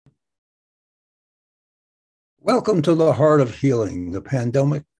Welcome to the Heart of Healing, the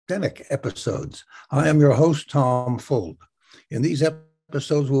pandemic episodes. I am your host, Tom Fold. In these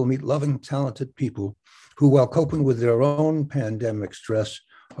episodes, we'll meet loving, talented people who, while coping with their own pandemic stress,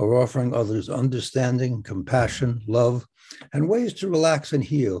 are offering others understanding, compassion, love, and ways to relax and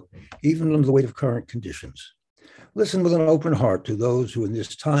heal, even under the weight of current conditions. Listen with an open heart to those who, in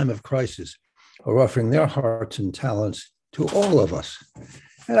this time of crisis, are offering their hearts and talents to all of us.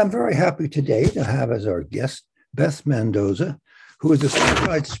 And I'm very happy today to have as our guest Beth Mandoza, who is a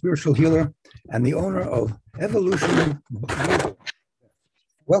certified spiritual healer and the owner of Evolution.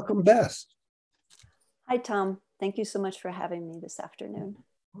 Welcome, Beth. Hi, Tom. Thank you so much for having me this afternoon.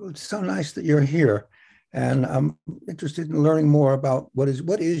 Well, it's so nice that you're here. And I'm interested in learning more about what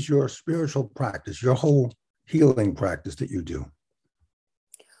is your spiritual practice, your whole healing practice that you do.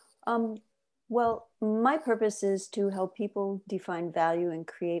 Well, my purpose is to help people define value and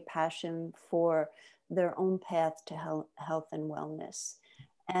create passion for their own path to health and wellness.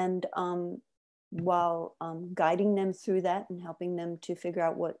 And while guiding them through that and helping them to figure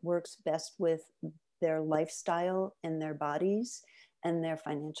out what works best with their lifestyle and their bodies and their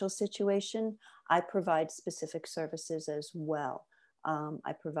financial situation, I provide specific services as well.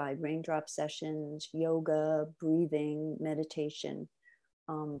 I provide raindrop sessions, yoga, breathing, meditation,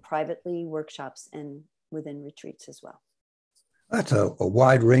 privately, workshops, and within retreats as well. That's a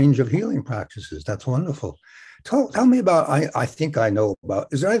wide range of healing practices. That's wonderful. Tell me about, I think I know about,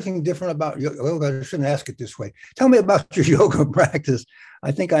 is there anything different about yoga? I shouldn't ask it this way. Tell me about your yoga practice.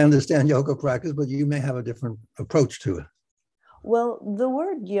 I think I understand yoga practice, but you may have a different approach to it. Well, the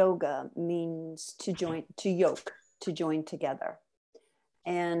word yoga means to yoke, to join together.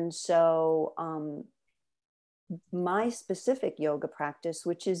 And so my specific yoga practice,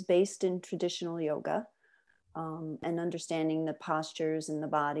 which is based in traditional yoga, and understanding the postures and the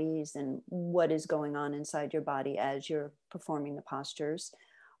bodies and what is going on inside your body as you're performing the postures.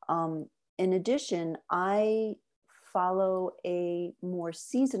 In addition, I follow a more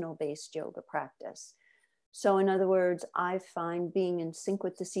seasonal based yoga practice. So in other words, I find being in sync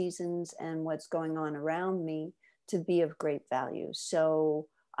with the seasons and what's going on around me to be of great value. So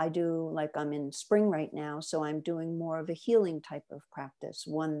I do, like I'm in spring right now, so I'm doing more of a healing type of practice,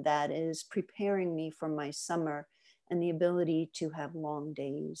 one that is preparing me for my summer and the ability to have long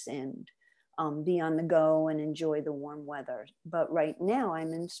days and be on the go and enjoy the warm weather. But right now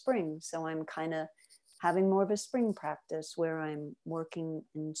I'm in spring, so I'm kind of having more of a spring practice where I'm working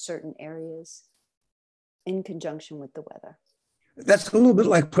in certain areas in conjunction with the weather. That's a little bit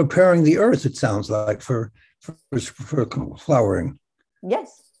like preparing the earth, it sounds like, for flowering.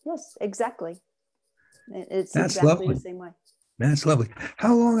 Yes, exactly. It's That's exactly lovely. the same way. That's lovely.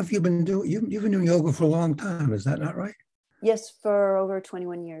 How long have you been doing? You've been doing yoga for a long time. Is that not right? Yes, for over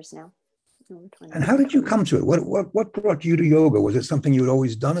 21 years now. And how did you come to it? What brought you to yoga? Was it something you'd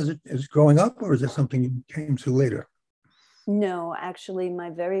always done as growing up, or is it something you came to later? No, actually,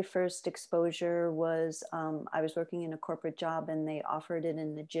 my very first exposure was I was working in a corporate job and they offered it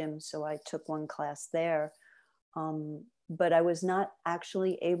in the gym. So I took one class there. But I was not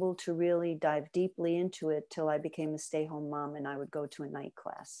actually able to really dive deeply into it till I became a stay-home mom and I would go to a night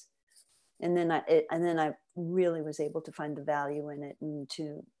class. And then I really was able to find the value in it and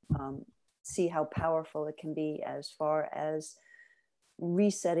to see how powerful it can be as far as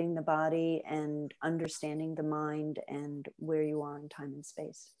resetting the body and understanding the mind and where you are in time and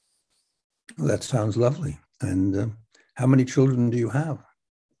space. Well, that sounds lovely. And how many children do you have?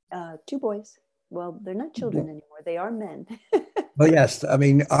 2 boys. Well, they're not children anymore. They are men. Well, yes. I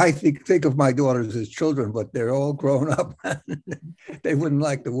mean, I think of my daughters as children, but they're all grown up. They wouldn't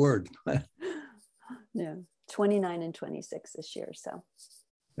like the word. Yeah, 29 and 26 this year. So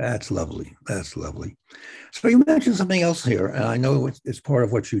that's lovely. That's lovely. So you mentioned something else here, and I know it's part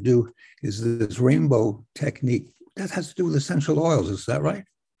of what you do, is this rainbow technique. That has to do with essential oils. Is that right?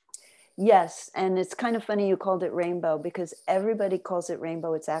 yes, and it's kind of funny you called it rainbow because everybody calls it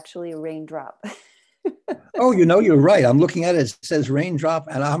rainbow. It's actually a raindrop. Oh, you're right. I'm looking at it. It says raindrop,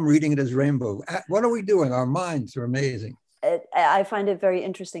 and I'm reading it as rainbow. What are we doing? Our minds are amazing. I find it very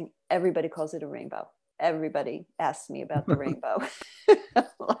interesting. Everybody calls it a rainbow. Everybody asks me about the rainbow.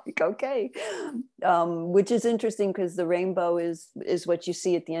 Like, okay. Which is interesting because the rainbow is what you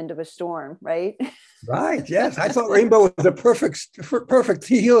see at the end of a storm, right? Right. Yes. I thought rainbow was a perfect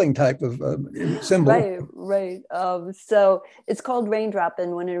healing type of symbol. Right. So it's called raindrop.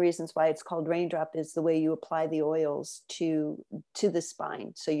 And one of the reasons why it's called raindrop is the way you apply the oils to the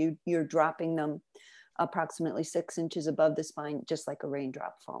spine. So you're dropping them approximately 6 inches above the spine, just like a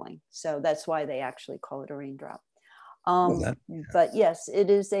raindrop falling. So that's why they actually call it a raindrop. Well, that, But yes, it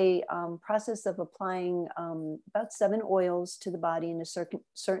is a process of applying about 7 oils to the body in a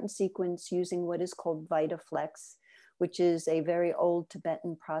certain sequence using what is called VitaFlex, which is a very old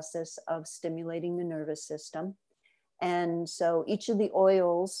Tibetan process of stimulating the nervous system. And so each of the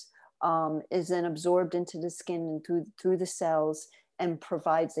oils is then absorbed into the skin and through the cells and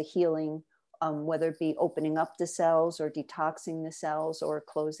provides a healing, whether it be opening up the cells or detoxing the cells or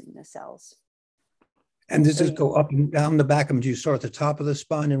closing the cells. and does this go up and down the back? I mean, do you start at the top of the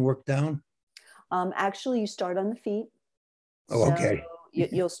spine and work down? Actually, you start on the feet. Oh, So okay.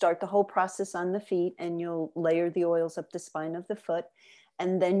 you'll start the whole process on the feet and you'll layer the oils up the spine of the foot.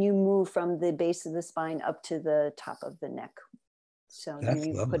 And then you move from the base of the spine up to the top of the neck. So then That's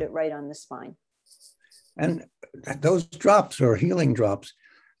you lovely. put it right on the spine. And those drops or healing drops,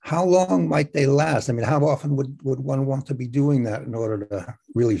 how long might they last? I mean, how often would one want to be doing that in order to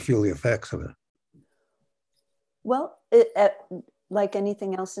really feel the effects of it? Well, like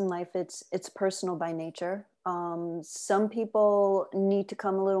anything else in life, it's personal by nature. Some people need to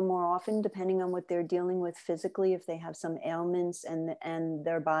come a little more often, depending on what they're dealing with physically. If they have some ailments and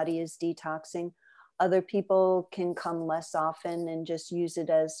their body is detoxing, other people can come less often and just use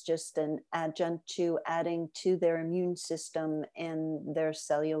it as just an adjunct to adding to their immune system and their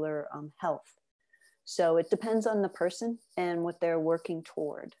cellular health. So it depends on the person and what they're working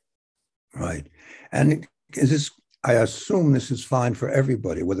toward. Right. And is this, I assume this is fine for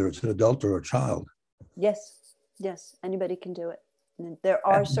everybody, whether it's an adult or a child. Yes, yes, anybody can do it. And there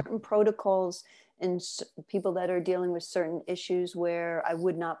are certain protocols in people that are dealing with certain issues where I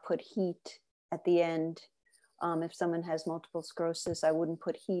would not put heat at the end. If someone has multiple sclerosis, I wouldn't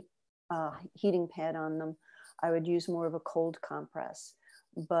put heating pad on them. I would use more of a cold compress.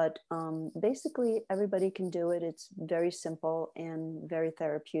 But basically, everybody can do it. It's very simple and very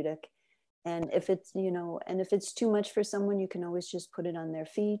therapeutic. And if it's, and if it's too much for someone, you can always just put it on their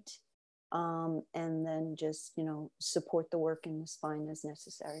feet. And then just, support the work in the spine as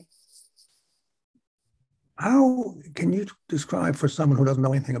necessary. How can you describe for someone who doesn't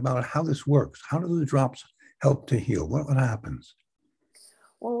know anything about it, how this works? How do the drops help to heal? What happens?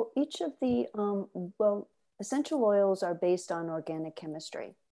 Well, each of the, essential oils are based on organic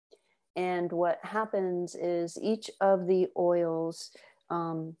chemistry. And what happens is each of the oils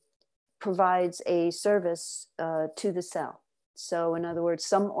provides a service to the cell. So in other words,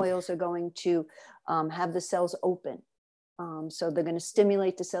 some oils are going to have the cells open. So they're going to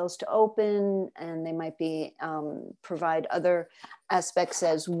stimulate the cells to open, and they might be provide other aspects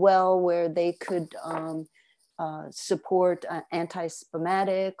as well, where they could support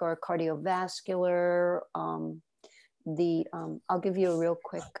anti-spasmodic or cardiovascular. I'll give you a real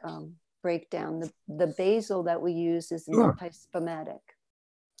quick breakdown. The basil that we use is an anti-spasmodic.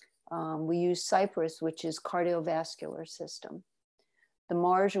 We use cypress, which is cardiovascular system. The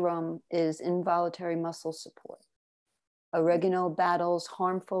marjoram is involuntary muscle support. Oregano battles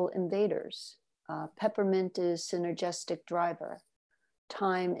harmful invaders. Peppermint is synergistic driver.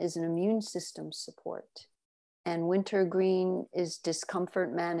 Thyme is an immune system support. And wintergreen is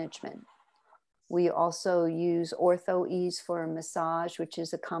discomfort management. We also use Ortho Ease for a massage, which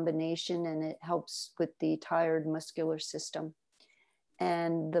is a combination, and it helps with the tired muscular system.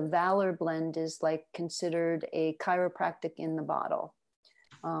 And the Valor blend is like considered a chiropractic in the bottle.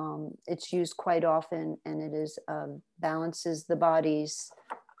 It's used quite often, and it is balances the bodies.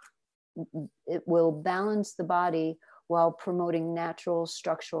 It will balance the body while promoting natural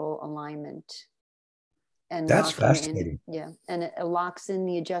structural alignment. And that's fascinating. And it locks in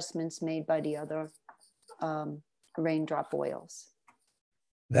the adjustments made by the other raindrop oils.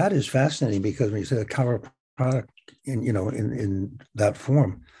 That is fascinating, because when you say a chiropractic in that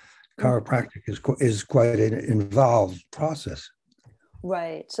form, chiropractic is quite an involved process.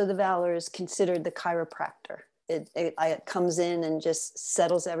 Right. So the Valor is considered the chiropractor. It comes in and just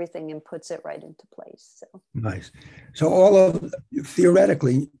settles everything and puts it right into place. So nice. So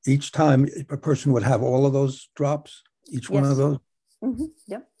theoretically, each time a person would have all of those drops, each one of those? Mm-hmm.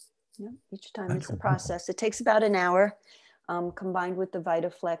 Yep. Each time it's a process. It takes about an hour, combined with the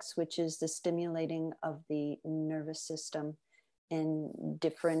VitaFlex, which is the stimulating of the nervous system, and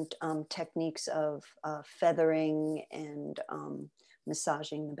different techniques of feathering and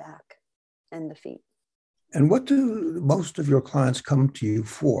massaging the back and the feet. And what do most of your clients come to you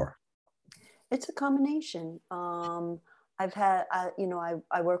for? It's a combination. I've had,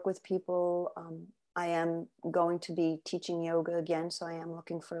 I work with people. I am going to be teaching yoga again, so I am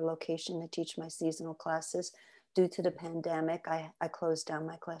looking for a location to teach my seasonal classes. Due to the pandemic, I closed down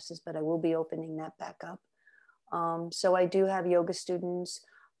my classes, but I will be opening that back up. So I do have yoga students.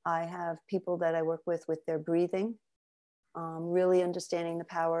 I have people that I work with their breathing. really understanding the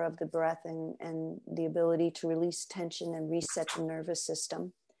power of the breath and the ability to release tension and reset the nervous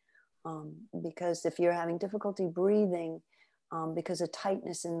system. Because if you're having difficulty breathing because of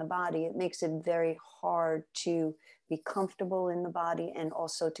tightness in the body, it makes it very hard to be comfortable in the body and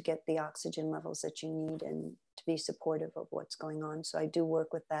also to get the oxygen levels that you need and to be supportive of what's going on. So I do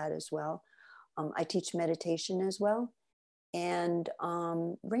work with that as well. I teach meditation as well, and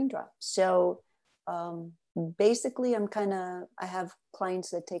Raindrop. So basically I have clients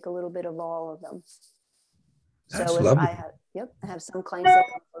that take a little bit of all of them. That's So if lovely. I have some clients that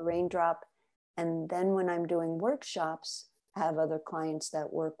come for Raindrop, and then when I'm doing workshops, I have other clients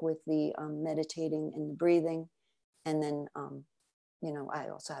that work with the meditating and the breathing, and then I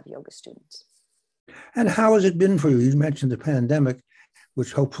also have yoga students. And how has it been for you? You mentioned the pandemic,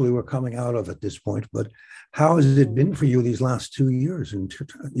 which hopefully we're coming out of at this point, but how has it been for you these last 2 years? And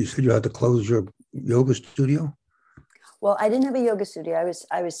you said you had to close your yoga studio? Well, I didn't have a yoga studio.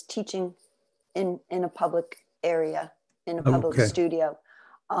 I was teaching in a public area, in a public studio.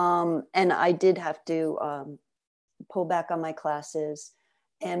 And I did have to pull back on my classes.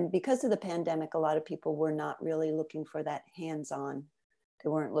 And because of the pandemic, a lot of people were not really looking for that hands-on. They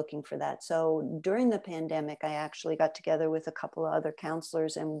weren't looking for that. So during the pandemic, I actually got together with a couple of other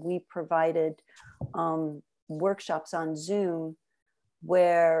counselors, and we provided workshops on Zoom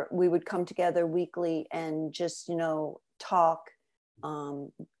where we would come together weekly and just, talk,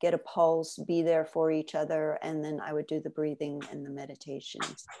 get a pulse, be there for each other. And then I would do the breathing and the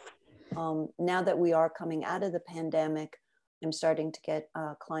meditations. Now that we are coming out of the pandemic, I'm starting to get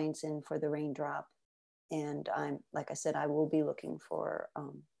clients in for the Raindrop. And like I said, I will be looking for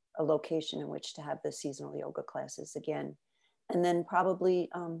a location in which to have the seasonal yoga classes again. And then probably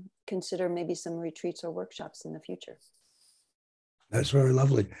consider maybe some retreats or workshops in the future. That's very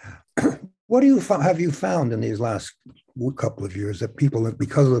lovely. What have you found in these last couple of years that people,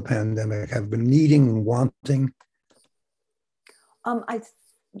 because of the pandemic, have been needing and wanting?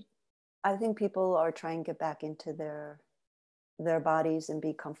 I think people are trying to get back into their bodies and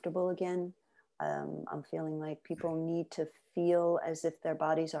be comfortable again. I'm feeling like people need to feel as if their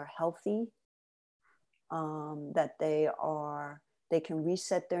bodies are healthy, that they can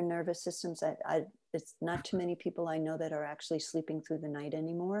reset their nervous systems. It's not too many people I know that are actually sleeping through the night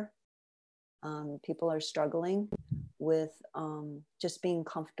anymore. People are struggling with just being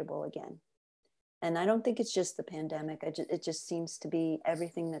comfortable again. And I don't think it's just the pandemic. It just seems to be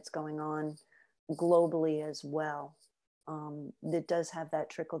everything that's going on globally as well. That does have that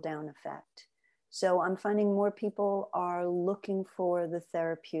trickle down effect. So I'm finding more people are looking for the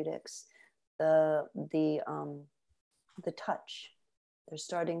therapeutics, the touch. They're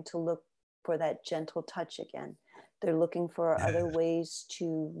starting to look for that gentle touch again. They're looking for other ways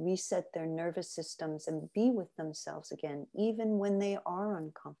to reset their nervous systems and be with themselves again, even when they are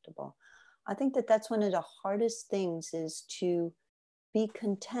uncomfortable. I think that's one of the hardest things, is to be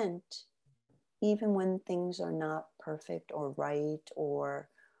content even when things are not perfect or right or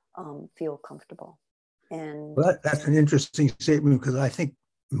feel comfortable. And that's an interesting statement, because I think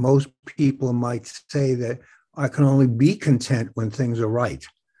most people might say that I can only be content when things are right.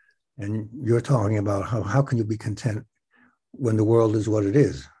 And you're talking about how can you be content when the world is what it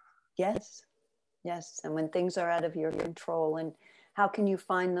is? Yes. And when things are out of your control, and how can you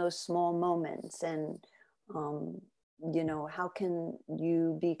find those small moments? And, how can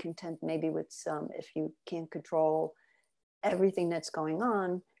you be content maybe with if you can't control everything that's going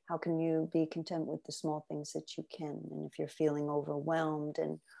on, how can you be content with the small things that you can? And if you're feeling overwhelmed,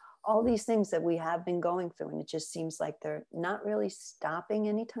 and all these things that we have been going through, and it just seems like they're not really stopping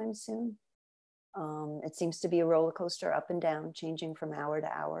anytime soon. It seems to be a roller coaster, up and down, changing from hour to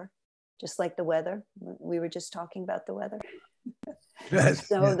hour, just like the weather. We were just talking about the weather. Yes,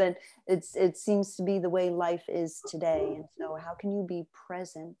 so then it seems to be the way life is today. And so how can you be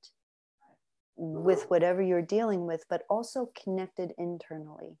present with whatever you're dealing with, but also connected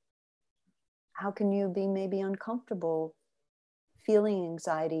internally? How can you be maybe uncomfortable, feeling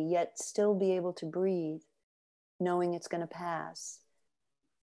anxiety, yet still be able to breathe, knowing it's going to pass,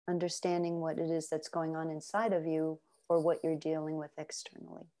 understanding what it is that's going on inside of you or what you're dealing with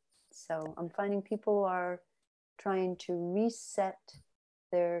externally? So I'm finding people are trying to reset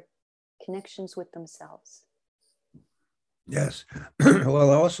their connections with themselves. Yes.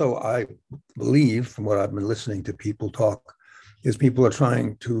 Well, also, I believe, from what I've been listening to people talk, is people are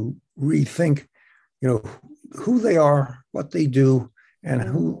trying to rethink, who they are, what they do,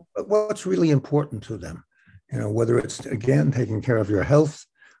 and what's really important to them. Whether it's, again, taking care of your health,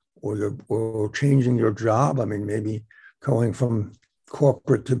 or changing your job. I mean, maybe going from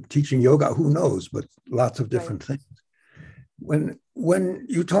corporate to teaching yoga, who knows, but lots of different things. When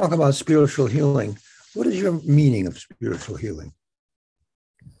you talk about spiritual healing, what is your meaning of spiritual healing?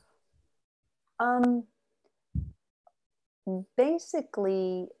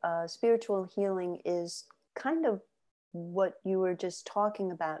 Basically, spiritual healing is kind of what you were just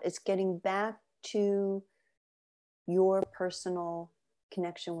talking about. It's getting back to your personal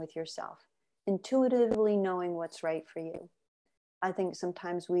connection with yourself, intuitively knowing what's right for you. I think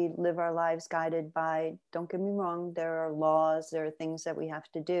sometimes we live our lives guided by, don't get me wrong, there are laws, there are things that we have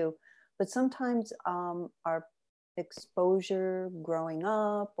to do, but sometimes our exposure growing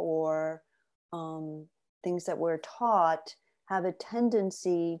up or things that we're taught have a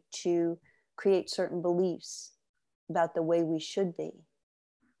tendency to create certain beliefs about the way we should be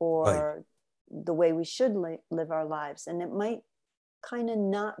or Right. the way we should live our lives. And it might kind of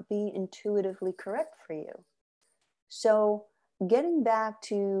not be intuitively correct for you. So getting back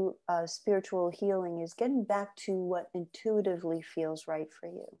to spiritual healing is getting back to what intuitively feels right for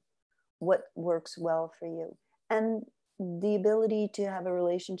you, what works well for you, and the ability to have a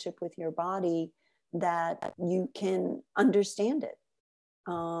relationship with your body that you can understand it,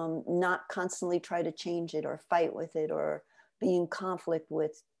 not constantly try to change it or fight with it or be in conflict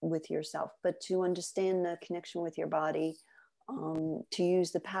with yourself, but to understand the connection with your body, to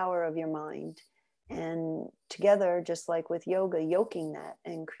use the power of your mind, and together, just like with yoga, yoking that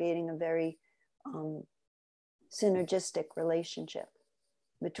and creating a very synergistic relationship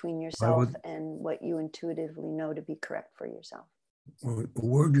between I yourself would, and what you intuitively know to be correct for yourself. the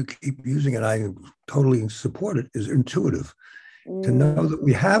word you keep using, and I totally support it, is intuitive. To know Mm, that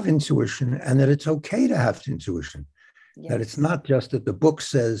we have intuition and that it's okay to have intuition, that it's yes, not just that the book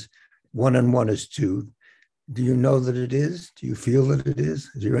says one and one is two. Do you know that it is? Do you feel that it is?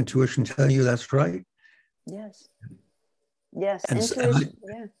 Does your intuition tell you that's right? yes, yes. And Intuition,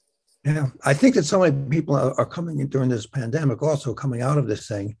 yeah. yeah, I think that so many people are coming in during this pandemic, also coming out of this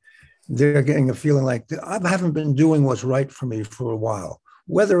saying they're getting a feeling like I haven't been doing what's right for me for a while,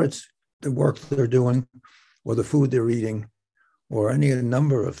 whether it's the work they're doing or the food they're eating or any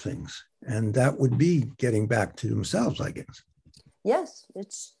number of things. And that would be getting back to themselves, I guess. Yes,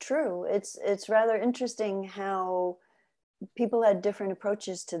 it's true. It's rather interesting how people had different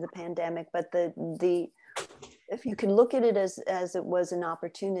approaches to the pandemic, but the if you can look at it as it was an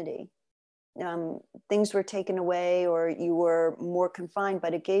opportunity, things were taken away or you were more confined,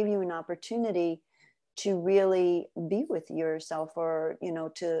 but it gave you an opportunity to really be with yourself, or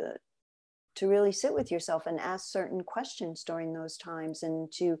to really sit with yourself and ask certain questions during those times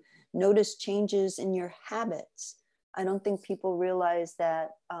and to notice changes in your habits. I don't think people realize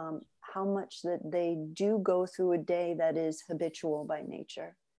that how much that they do go through a day that is habitual by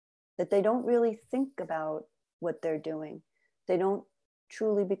nature, that they don't really think about what they're doing. They don't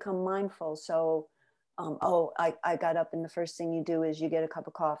truly become mindful. So, I got up and the first thing you do is you get a cup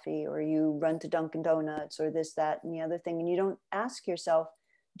of coffee or you run to Dunkin' Donuts or this, that, and the other thing. And you don't ask yourself,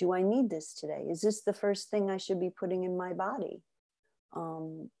 do I need this today? Is this the first thing I should be putting in my body?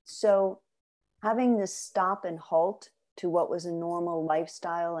 So having this stop and halt to what was a normal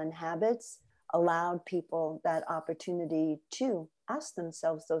lifestyle and habits allowed people that opportunity to ask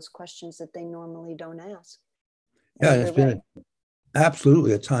themselves those questions that they normally don't ask. Yeah, And it's you're right. been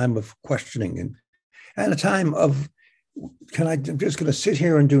absolutely a time of questioning and a time of can I I'm just going to sit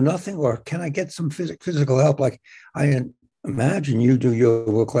here and do nothing, or can I get some physical help? Like I imagine you do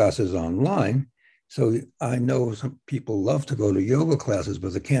yoga classes online. So I know some people love to go to yoga classes,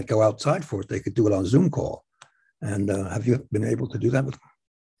 but they can't go outside for it. They could do it on Zoom call. And have you been able to do that with?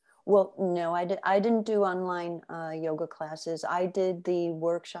 Well, no, I didn't do online yoga classes. I did the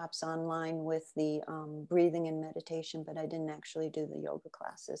workshops online with the breathing and meditation, but I didn't actually do the yoga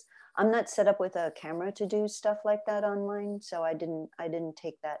classes. I'm not set up with a camera to do stuff like that online, so I didn't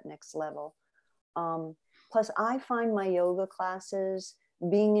take that next level. Um, Plus, I find my yoga classes,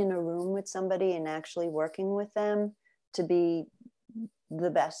 being in a room with somebody and actually working with them, to be the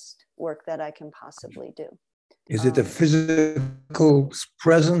best work that I can possibly do. Is it the Um, physical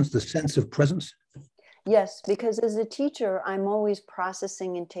presence, the sense of presence? Yes, because as a teacher, I'm always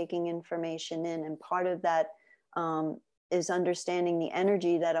processing and taking information in. And part of that is understanding the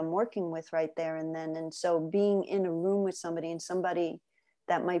energy that I'm working with right there and then. And so being in a room with somebody and somebody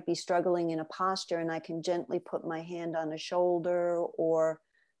that might be struggling in a posture, and I can gently put my hand on a shoulder or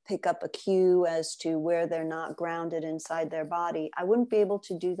pick up a cue as to where they're not grounded inside their body. I wouldn't be able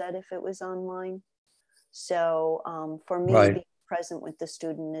to do that if it was online. So for me, Right. being present with the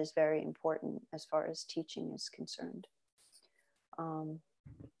student is very important as far as teaching is concerned. Um,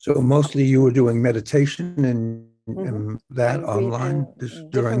 So mostly you were doing meditation mhm. and that And breathe online and this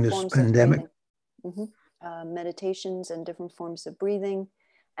during different this forms of pandemic. breathing. Mhm. meditations and different forms of breathing.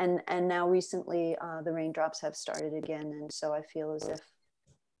 And now recently, the raindrops have started again. And so I feel as if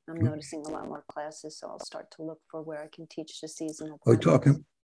I'm noticing a lot more classes. So I'll start to look for where I can teach the seasonal plants.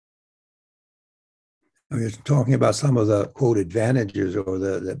 You're talking about some of the quote advantages or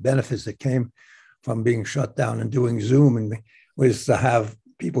the benefits that came from being shut down and doing Zoom, and was to have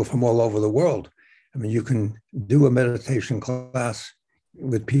people from all over the world. I mean, you can do a meditation class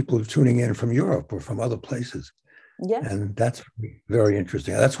with people tuning in from Europe or from other places. Yes. And that's very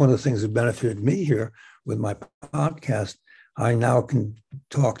interesting. That's one of the things that benefited me here with my podcast. I now can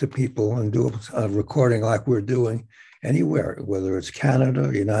talk to people and do a recording like we're doing anywhere, whether it's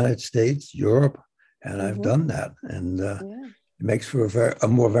Canada, United States, Europe, and I've done that. And it makes for a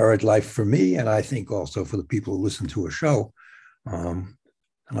more varied life for me, and I think also for the people who listen to a show.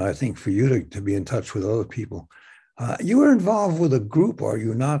 And I think for you to be in touch with other people. You were involved with a group, are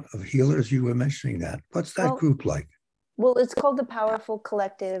you not, of healers? You were mentioning that. What's that group like? Well, it's called the Powerful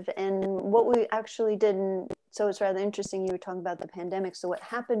Collective. And what we actually did, so it's rather interesting, you were talking about the pandemic. So what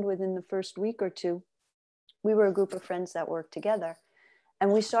happened within the first week or two, we were a group of friends that worked together.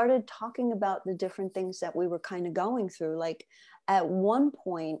 And we started talking about the different things that we were kind of going through. Like at one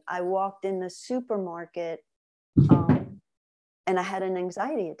point, I walked in the supermarket and I had an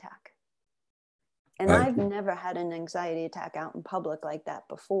anxiety attack. And Right. I've never had an anxiety attack out in public like that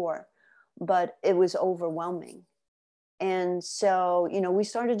before, but it was overwhelming. And so, we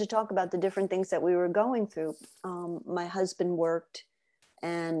started to talk about the different things that we were going through. My husband worked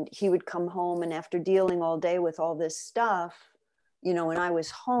and he would come home, and after dealing all day with all this stuff, when I was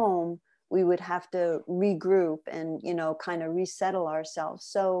home, we would have to regroup and, kind of resettle ourselves.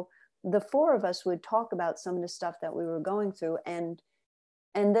 So the four of us would talk about some of the stuff that we were going through. And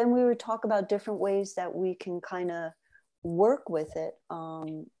then we would talk about different ways that we can kind of work with it.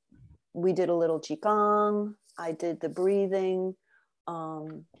 We did a little Qigong. I did the breathing.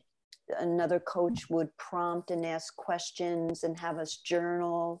 Another coach would prompt and ask questions and have us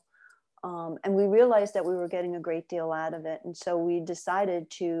journal. And we realized that we were getting a great deal out of it. And so we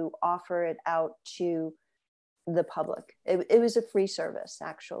decided to offer it out to the public. It was a free service,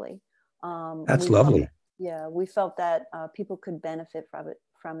 actually. That's lovely. We felt that people could benefit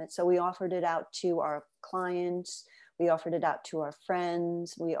from it. So we offered it out to our clients. We offered it out to our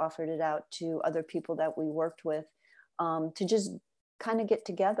friends. We offered it out to other people that we worked with, to just kind of get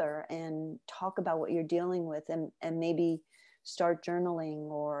together and talk about what you're dealing with, and maybe start journaling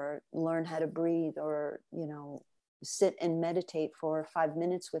or learn how to breathe, or, sit and meditate for 5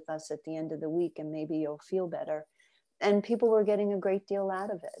 minutes with us at the end of the week, and maybe you'll feel better. And people were getting a great deal out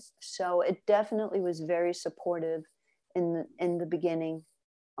of it. So it definitely was very supportive in the beginning,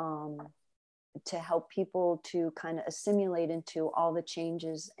 to help people to kind of assimilate into all the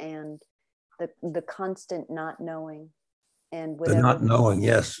changes and the constant not knowing. And the not knowing,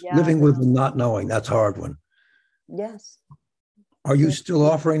 yes. Yeah, Living with the not knowing, that's a hard one. Yes. Are you still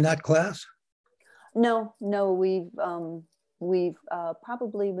offering that class? No, we've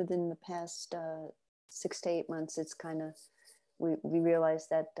probably within the past 6 to 8 months, it's kind of, we realized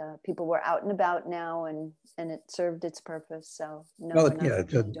that people were out and about now, and it served its purpose. So no, Well, we're not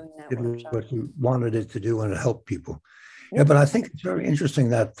doing that workshop. What you wanted it to do, and to help people. Yeah, but I think it's very interesting,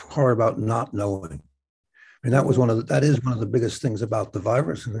 that part about not knowing. I mean, that is one of the biggest things about the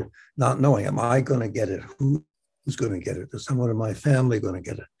virus, and not knowing, am I going to get it? Who's going to get it? Is someone in my family going to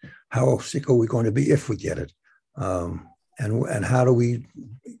get it? How sick are we going to be if we get it? And how do we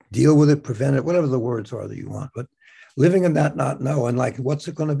deal with it, prevent it, whatever the words are that you want. But living in that not knowing, like, what's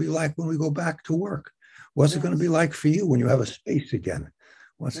it going to be like when we go back to work? What's it going to be like for you when you have a space again?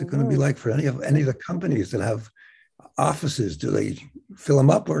 What's it going to be like for any of the companies that have offices? Do they fill them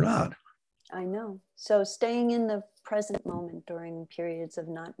up or not? I know. So staying in the present moment during periods of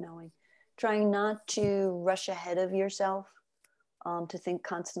not knowing, trying not to rush ahead of yourself, to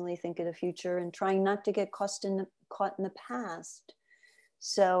constantly think of the future, and trying not to get caught in the past.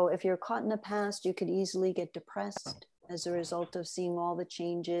 So if you're caught in the past, you could easily get depressed as a result of seeing all the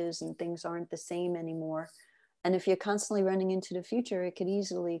changes and things aren't the same anymore. And if you're constantly running into the future, it could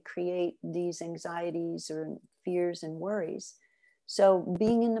easily create these anxieties or fears and worries. So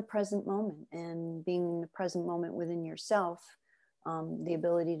being in the present moment, and being in the present moment within yourself, the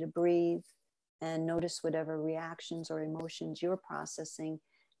ability to breathe and notice whatever reactions or emotions you're processing,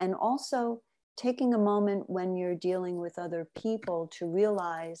 and also taking a moment when you're dealing with other people to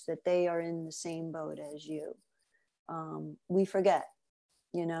realize that they are in the same boat as you. We forget,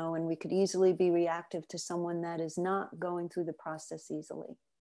 and we could easily be reactive to someone that is not going through the process easily,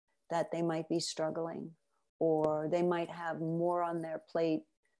 that they might be struggling, or they might have more on their plate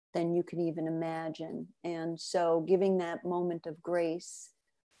than you could even imagine. And so giving that moment of grace,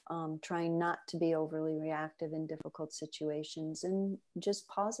 trying not to be overly reactive in difficult situations, and just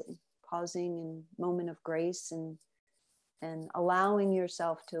pausing in moment of grace, and allowing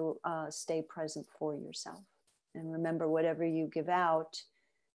yourself to stay present for yourself. And remember, whatever you give out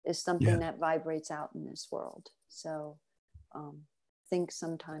is something that vibrates out in this world. So think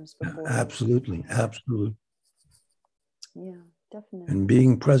sometimes before. Absolutely. Absolutely. Yeah, definitely. And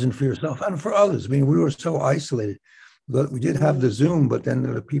being present for yourself and for others. I mean, we were so isolated. We did have the Zoom, but then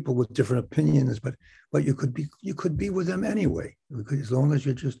there are people with different opinions, but you could be with them anyway. As long as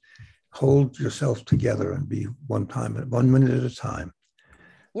you just hold yourself together and be 1 minute at a time.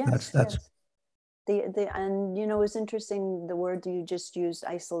 Yes, that's yes. And it's interesting, the word you just used,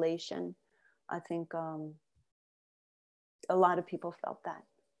 isolation. I think a lot of people felt that.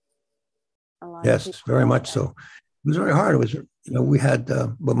 Yes, very much so. It was very hard. It was, we had,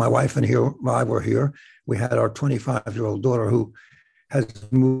 my wife and I were here. We had our 25-year-old daughter who has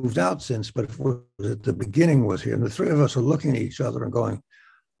moved out since, but at the beginning was here. And the 3 of us are looking at each other and going,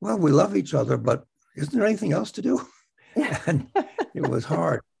 well, we love each other, but isn't there anything else to do? And it was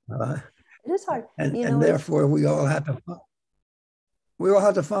hard. It is hard. And therefore we all had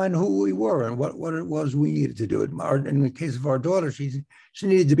to find who we were and what it was we needed to do. In the case of our daughter, she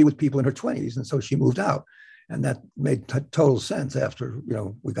needed to be with people in her 20s, and so she moved out. And that made total sense after,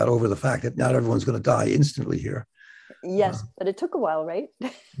 we got over the fact that not everyone's going to die instantly here. Yes, but it took a while, right?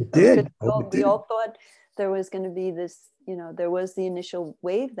 It did. We all thought there was going to be this, there was the initial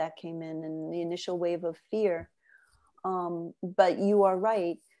wave that came in, and the initial wave of fear. But you are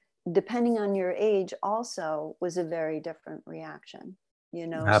right. Depending on your age also was a very different reaction,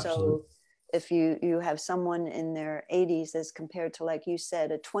 Absolutely. So if you have someone in their 80s as compared to, like you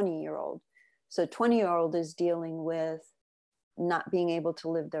said, a 20-year-old. So 20-year-old is dealing with not being able to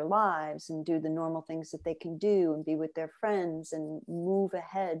live their lives and do the normal things that they can do and be with their friends and move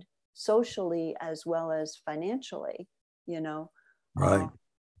ahead socially as well as financially, Right.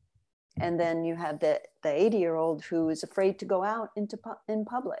 And then you have the 80-year-old who is afraid to go out in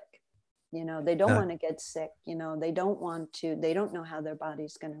public. They don't want to get sick. They don't know how their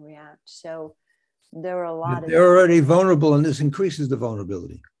body's going to react. So there are a lot of. They're already vulnerable, and this increases the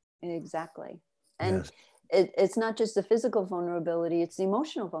vulnerability. Exactly. And yes. It's not just the physical vulnerability, it's the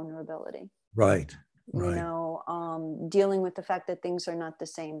emotional vulnerability. Right. Dealing with the fact that things are not the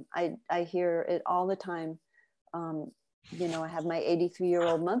same. I hear it all the time. I have my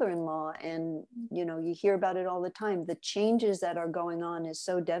 83-year-old mother-in-law, and, you hear about it all the time. The changes that are going on is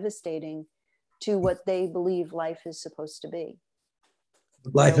so devastating to what they believe life is supposed to be.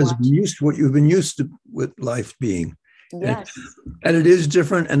 Life has been used to what you've been used to with life being. Yes. And it is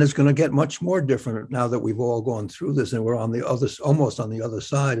different, and it's going to get much more different now that we've all gone through this and we're almost on the other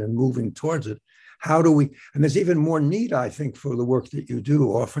side and moving towards it. How do we, and there's even more need, I think, for the work that you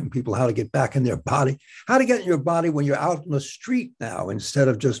do, offering people how to get back in their body, how to get in your body when you're out in the street now, instead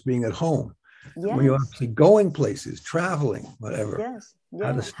of just being at home. Yes. When you're actually going places, traveling, whatever. Yes. Yeah.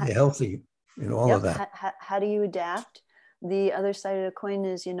 How to stay healthy, all of that. How do you adapt? The other side of the coin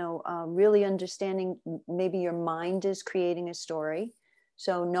is, really understanding maybe your mind is creating a story.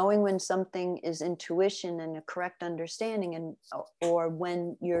 So knowing when something is intuition and a correct understanding, or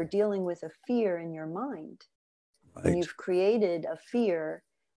when you're dealing with a fear in your mind, right. And you've created a fear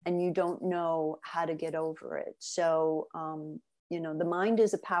and you don't know how to get over it. So, the mind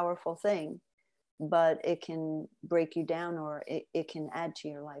is a powerful thing, but it can break you down, or it can add to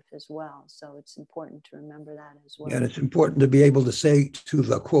your life as well. So it's important to remember that as well. And it's important to be able to say to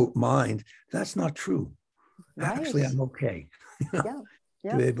the quote mind, that's not true. Right. Actually, I'm okay. Yeah.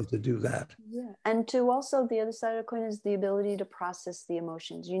 To be able to do that. Yeah. And to also, the other side of the coin is the ability to process the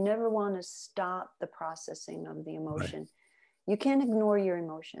emotions. You never want to stop the processing of the emotion. Right. You can't ignore your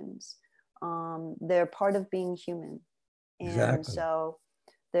emotions. They're part of being human. And exactly. So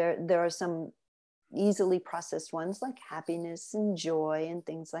there are some easily processed ones like happiness and joy and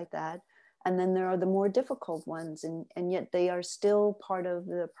things like that. And then there are the more difficult ones, and yet they are still part of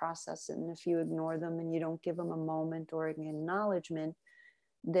the process. And if you ignore them and you don't give them a moment or an acknowledgement,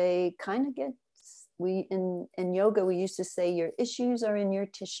 they kind of get, in yoga, we used to say your issues are in your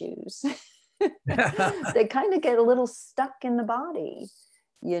tissues. They kind of get a little stuck in the body,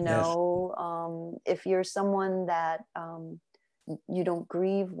 Yes. If you're someone that you don't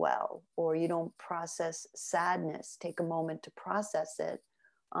grieve well, or you don't process sadness, take a moment to process it.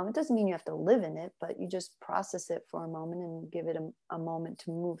 It doesn't mean you have to live in it, but you just process it for a moment and give it a moment to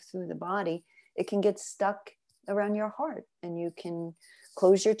move through the body. It can get stuck around your heart, and you can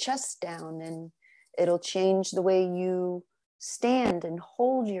close your chest down, and it'll change the way you stand and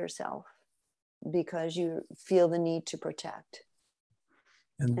hold yourself because you feel the need to protect.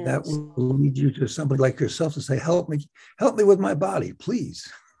 And that will lead you to somebody like yourself to say, help me with my body, please.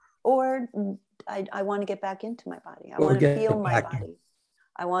 Or I want to get back into my body. I Or want to get feel my back body.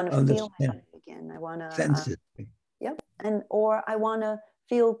 I want to feel my body again. I want to sense it. Yep. Or I want to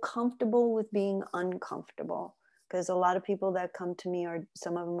feel comfortable with being uncomfortable, because a lot of people that come to me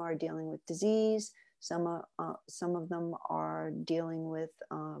some of them are dealing with disease. Some of them are dealing with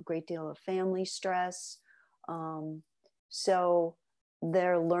a great deal of family stress. So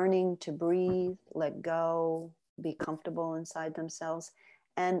they're learning to breathe, let go, be comfortable inside themselves.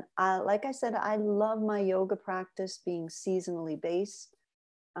 And like I said, I love my yoga practice being seasonally based.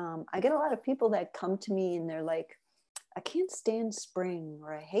 I get a lot of people that come to me and they're like, I can't stand spring,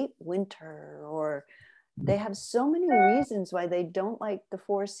 or I hate winter, or they have so many reasons why they don't like the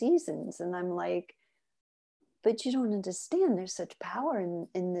 4 seasons. And I'm like, but you don't understand. There's such power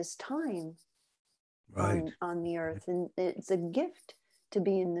in this time, right, on the earth. And it's a gift to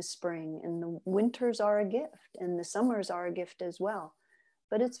be in the spring, and the winters are a gift, and the summers are a gift as well.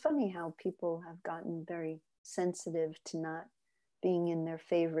 But it's funny how people have gotten very sensitive to not being in their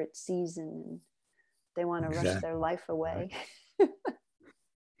favorite season, and they want to rush their life away. Right.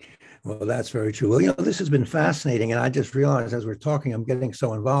 Well, that's very true. Well, this has been fascinating. And I just realized as we're talking, I'm getting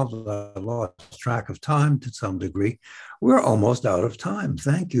so involved, I lost track of time to some degree. We're almost out of time.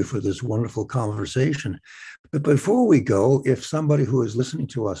 Thank you for this wonderful conversation. But before we go, if somebody who is listening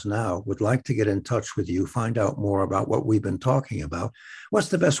to us now would like to get in touch with you, find out more about what we've been talking about, what's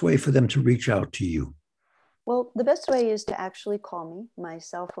the best way for them to reach out to you? Well, the best way is to actually call me. My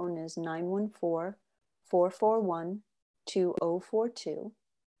cell phone is 914-441-2042.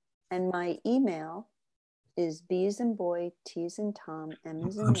 And my email is B as in boy, T as in Tom, M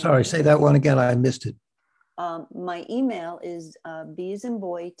as in I'm sorry, say that one again. I missed it. My email is B as in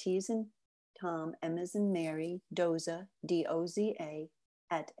boy, T as in Tom, M as in Mary, Doza, DOZA,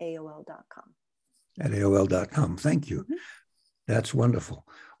 at AOL.com. At AOL.com. Thank you. Mm-hmm. That's wonderful.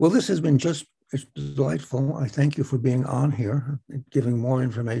 Well, this has been it's delightful. I thank you for being on here, giving more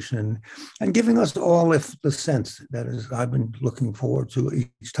information and giving us all the sense that is I've been looking forward to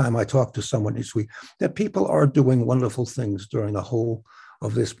each time I talk to someone each week, that people are doing wonderful things during the whole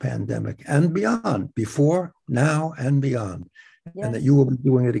of this pandemic and beyond, before, now, and beyond. Yes. And that you will be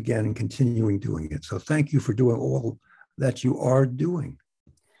doing it again and continuing doing it. So thank you for doing all that you are doing.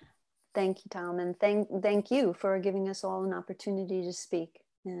 Thank you, Tom. And thank you for giving us all an opportunity to speak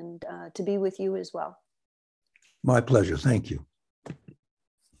and to be with you as well. My pleasure. Thank you.